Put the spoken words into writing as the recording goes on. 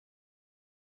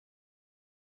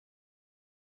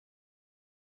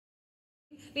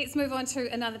let's move on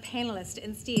to another panellist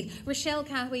instead. Richelle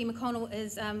Kahui-McConnell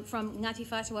is from Ngāti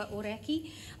Whātua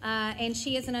Hauraki, and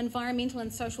she is an environmental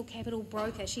and social capital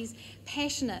broker. She's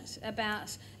passionate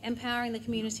about empowering the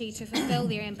community to fulfil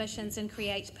their ambitions and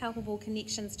create palpable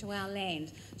connections to our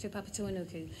land, to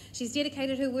Papatuanuku. She's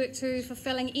dedicated her work to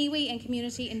fulfilling iwi and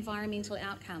community environmental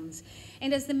outcomes.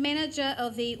 And as the manager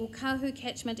of the Ōkahu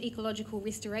Catchment Ecological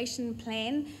Restoration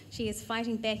Plan, she is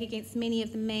fighting back against many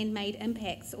of the man-made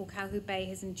impacts Ōkahu Bay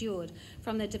has endured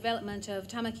from the development of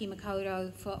tamaki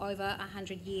makaurau for over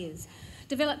 100 years.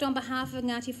 Developed on behalf of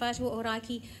Ngāti Whātua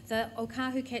Ōrākei, the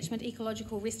Ōkahu Catchment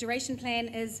Ecological Restoration Plan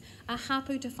is a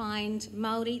hapu-defined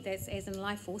Maori, that's as in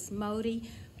life force, Maori,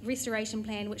 restoration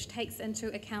plan which takes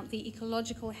into account the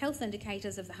ecological health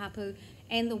indicators of the hapu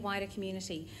and the wider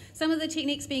community. Some of the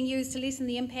techniques being used to lessen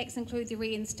the impacts include the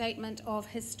reinstatement of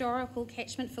historical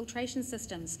catchment filtration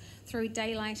systems through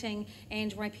daylighting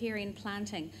and riparian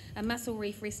planting, a mussel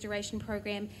reef restoration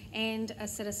program and a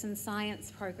citizen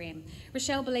science program.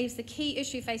 Richelle believes the key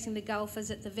issue facing the Gulf is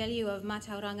that the value of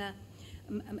Matauranga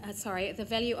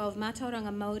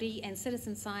Maori and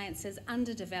citizen science is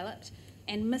underdeveloped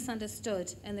and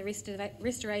misunderstood in the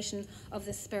restoration of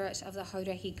the spirit of the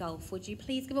Hauraki Gulf. Would you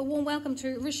please give a warm welcome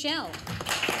to Richelle?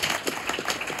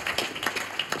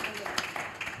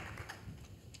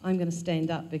 I'm going to stand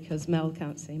up because Mel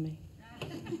can't see me.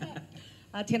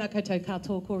 Tēnā koutou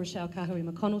katoa, ko Richelle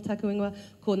Kahui-McConnell taku ingoa,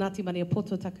 ko Ngāti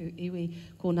Maniapoto taku iwi,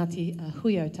 ko Ngāti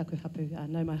Huio taku hapu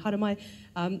no mai haramai.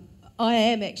 I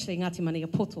am actually Ngāti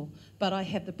Maniapoto, but I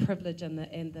have the privilege and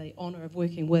the honour of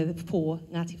working for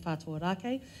Ngāti Whātua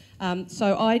Ōrākei.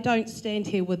 So I don't stand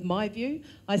here with my view,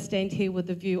 I stand here with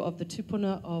the view of the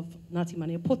tupuna of Ngāti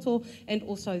Maniapoto and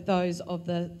also those of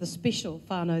the special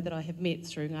whānau that I have met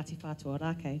through Ngāti Whātua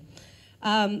Ōrākei.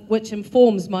 Which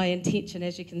informs my intention.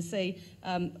 As you can see,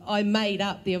 I made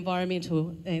up the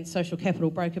environmental and social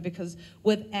capital broker because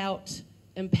without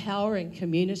empowering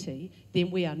community,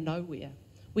 then we are nowhere.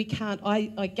 We can't,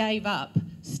 I gave up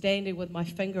standing with my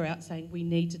finger out saying we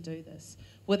need to do this.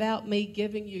 Without me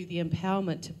giving you the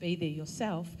empowerment to be there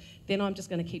yourself, then I'm just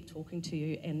going to keep talking to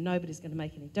you and nobody's going to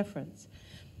make any difference.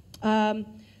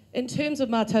 In terms of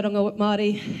Matauranga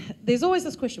Maori, there's always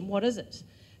this question, what is it?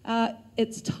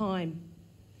 It's time.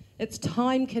 It's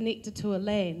time connected to a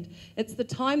land. It's the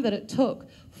time that it took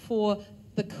for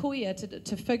the kuia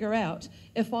to figure out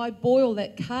if I boil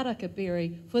that karaka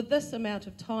berry for this amount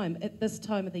of time at this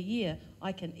time of the year,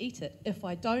 I can eat it. If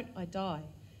I don't, I die.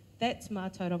 That's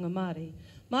Matauranga Māori.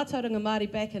 Matauranga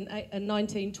Māori back in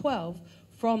 1912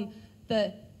 from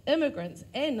the immigrants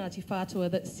and Ngāti Whātua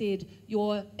that said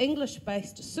your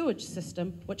English-based sewage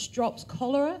system, which drops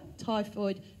cholera,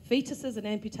 typhoid, fetuses and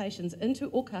amputations into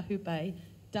Ōkahu Bay,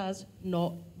 does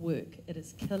not work. It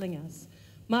is killing us.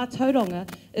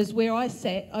 Matauranga is where I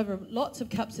sat over lots of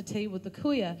cups of tea with the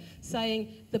kuia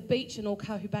saying the beach in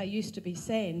Ōkahu Bay used to be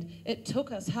sand. It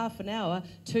took us half an hour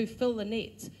to fill the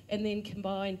nets and then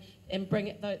combine and bring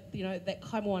it, that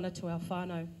kai moana to our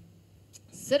whānau.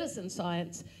 Citizen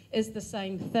science is the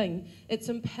same thing. It's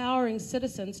empowering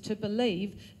citizens to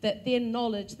believe that their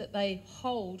knowledge that they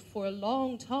hold for a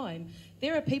long time.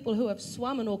 There are people who have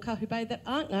swum in Ōkahu Bay that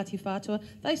aren't Ngāti Whātua.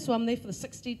 They swum there for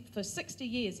 60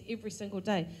 years every single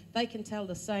day. They can tell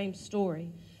the same story.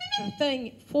 The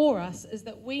thing for us is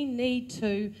that we need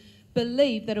to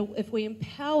believe that if we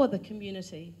empower the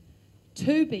community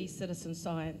to be citizen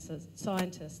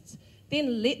scientists,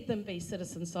 then let them be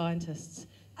citizen scientists.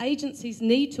 Agencies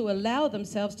need to allow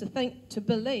themselves to think, to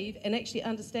believe, and actually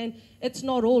understand it's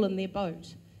not all in their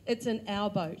boat. It's in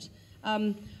our boat.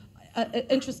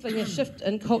 Interestingly, a shift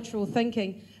in cultural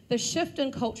thinking. The shift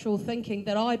in cultural thinking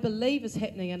that I believe is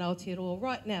happening in Aotearoa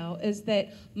right now is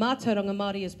that Matauranga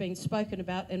Māori is being spoken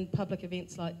about in public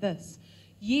events like this.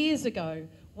 Years ago,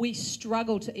 we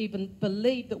struggled to even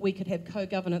believe that we could have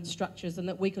co-governance structures and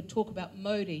that we could talk about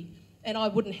mauri, and I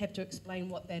wouldn't have to explain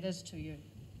what that is to you.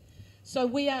 So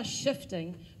we are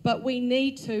shifting, but we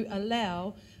need to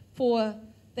allow for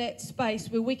that space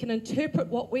where we can interpret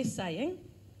what we're saying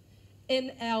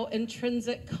in our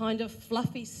intrinsic kind of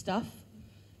fluffy stuff,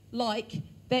 like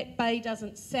that bay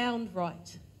doesn't sound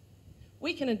right.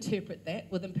 We can interpret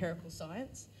that with empirical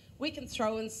science. We can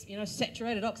throw in,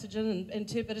 saturated oxygen and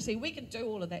turbidity. We can do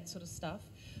all of that sort of stuff.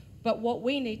 But what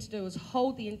we need to do is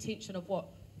hold the intention of what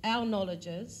our knowledge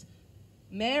is,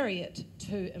 marry it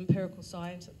to empirical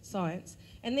science,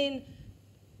 and then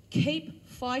keep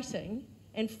fighting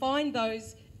and find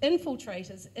those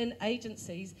infiltrators in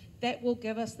agencies that will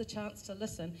give us the chance to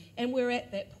listen. And we're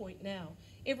at that point now.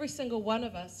 every single one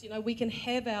of us, we can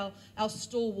have our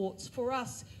stalwarts. For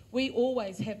us, we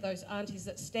always have those aunties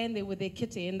that stand there with their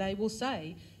kitty and they will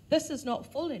say, this is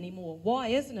not full anymore. Why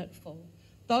isn't it full?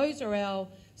 Those are our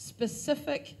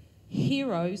specific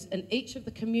heroes in each of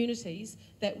the communities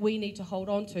that we need to hold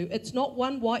on to. It's not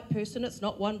one white person, it's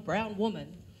not one brown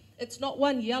woman, it's not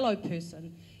one yellow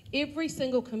person. Every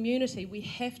single community, we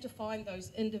have to find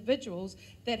those individuals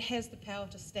that has the power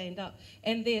to stand up,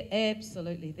 and they're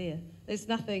absolutely there. There's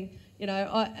nothing,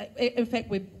 in fact,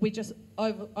 we're just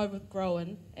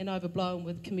overgrown and overblown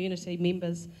with community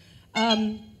members.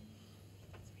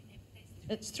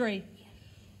 It's 3.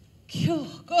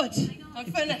 Oh, good, I'm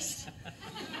finished.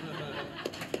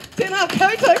 Tēnā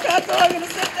koutou katoa, I'm going to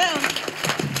sit down.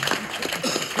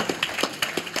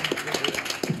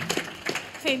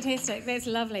 Fantastic, that's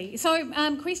lovely. So,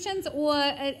 questions or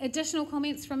additional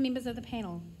comments from members of the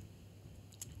panel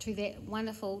to that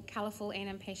wonderful, colourful and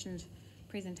impassioned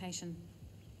presentation?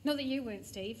 Not that you weren't,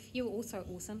 Steve. You were also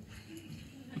awesome.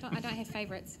 I don't have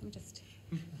favourites. I'm just...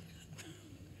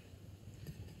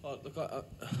 Oh, look,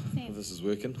 this is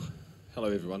working.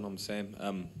 Hello, everyone. I'm Sam.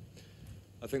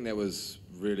 I think that was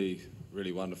really,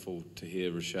 really wonderful to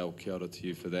hear, Richelle. Kia ora to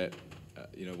you for that.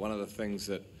 One of the things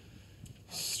that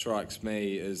strikes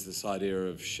me is this idea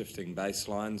of shifting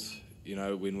baselines.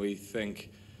 When we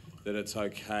think that it's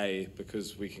okay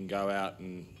because we can go out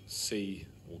and see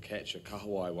or catch a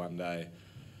kahawai one day,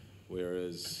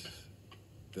 whereas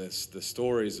the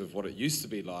stories of what it used to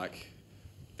be like,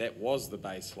 that was the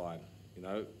baseline.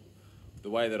 The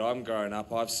way that I'm growing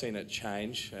up, I've seen it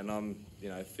change, and I'm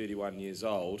 31 years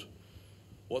old.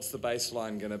 What's the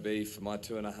baseline going to be for my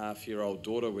 2.5-year-old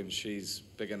daughter when she's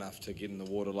big enough to get in the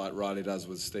water like Riley does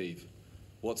with Steve?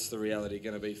 What's the reality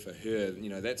going to be for her?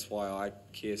 That's why I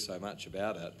care so much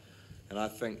about it. And I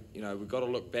think, we've got to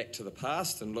look back to the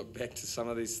past and look back to some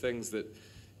of these things that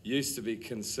used to be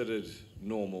considered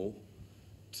normal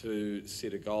to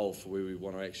set a goal for where we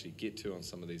want to actually get to on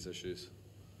some of these issues.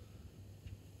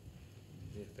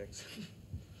 Yeah, thanks.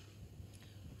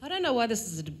 I don't know why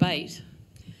this is a debate.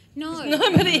 No.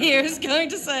 Nobody here is going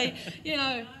to say,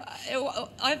 I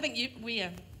think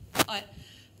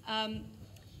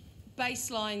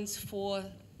baselines for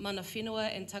mana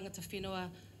whenua and tangata whenua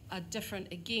are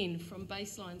different again from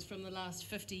baselines from the last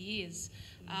 50 years.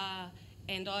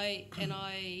 And I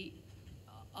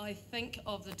think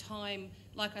of the time,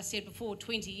 like I said before,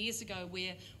 20 years ago,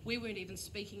 where we weren't even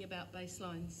speaking about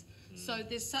baselines. So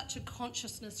there's such a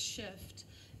consciousness shift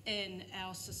in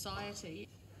our society.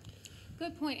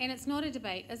 Good point, and it's not a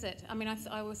debate, is it? I mean,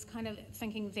 I was kind of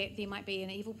thinking that there might be an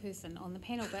evil person on the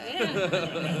panel, but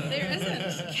There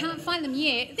isn't. Can't find them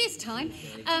yet. There's time.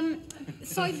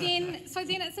 So then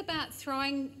it's about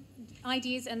throwing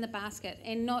ideas in the basket,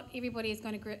 and not everybody is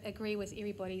going to agree with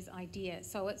everybody's idea.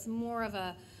 So it's more of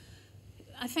a.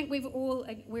 I think we're all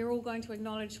going to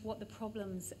acknowledge what the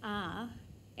problems are,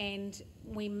 and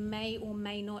we may or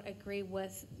may not agree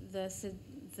with the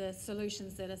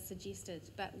solutions that are suggested,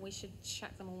 but we should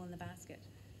chuck them all in the basket.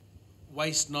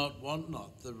 Waste not, want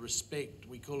not, the respect,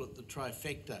 we call it the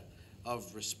trifecta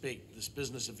of respect, this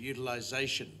business of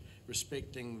utilisation,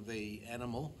 respecting the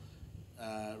animal,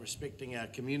 respecting our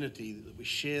community that we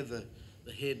share the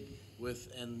head with,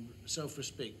 and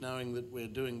self-respect, knowing that we're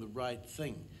doing the right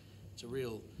thing. It's a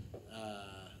real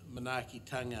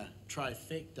manaakitanga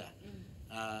trifecta.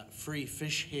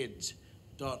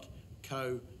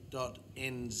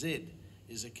 freefishheads.co.nz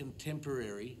is a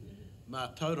contemporary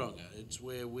Matauranga. It's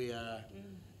where we are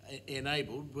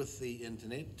enabled with the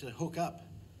internet to hook up,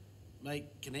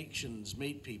 make connections,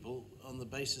 meet people on the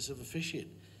basis of a fish head.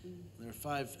 There are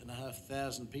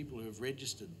 5,500 people who have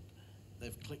registered.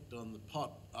 They've clicked on the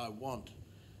pot I want,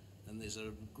 and there's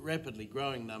a rapidly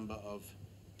growing number of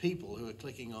people who are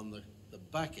clicking on the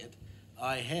bucket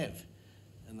I have.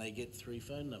 And they get 3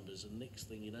 phone numbers, and next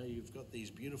thing you know, you've got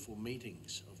these beautiful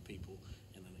meetings of people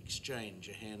and an exchange,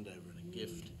 a handover and a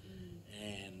gift.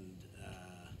 And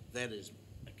that is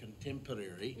a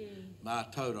contemporary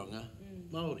Matauranga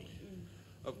Maori.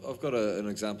 I've got an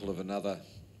example of another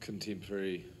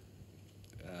contemporary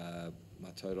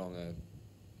Matauranga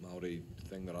Maori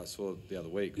thing that I saw the other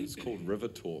week. It's called River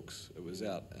Talks. It was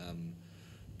out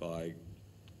by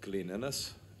Glen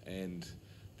Innes, and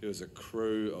there was a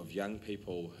crew of young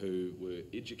people who were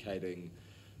educating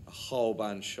a whole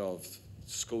bunch of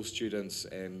school students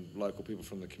and local people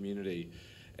from the community.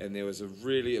 And there was a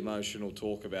really emotional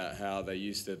talk about how they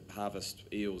used to harvest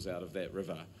eels out of that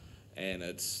river, and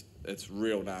it's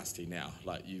real nasty now.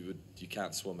 Like you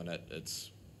can't swim in it.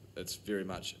 It's very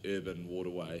much urban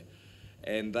waterway,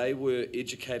 and they were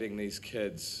educating these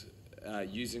kids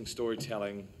using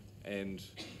storytelling and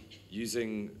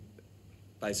using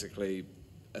basically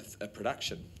a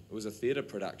production. It was a theatre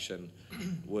production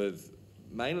with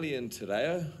mainly in te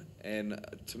reo, and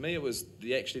to me it was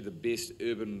actually the best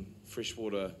urban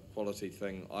freshwater quality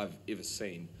thing I've ever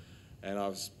seen, and I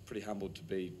was pretty humbled to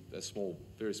be a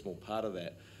very small part of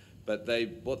that. But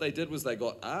what they did was they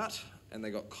got art and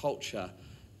they got culture,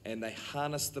 and they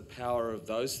harnessed the power of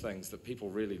those things that people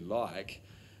really like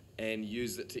and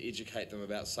used it to educate them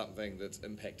about something that's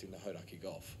impacting the Hauraki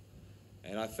Gulf.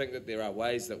 And I think that there are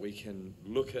ways that we can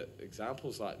look at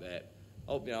examples like that.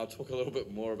 I'll talk a little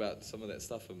bit more about some of that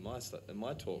stuff in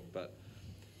my talk, but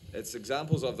it's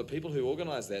examples of the people who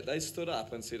organised that. They stood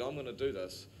up and said, I'm going to do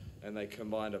this, and they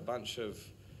combined a bunch of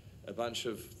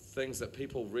things that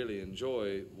people really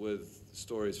enjoy with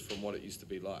stories from what it used to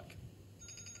be like.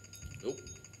 Oh,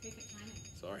 Perfect timing.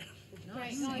 sorry.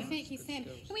 Great. No, thank you, Sam.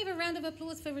 Can we have a round of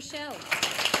applause for Richelle?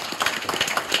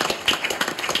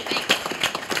 Thank you.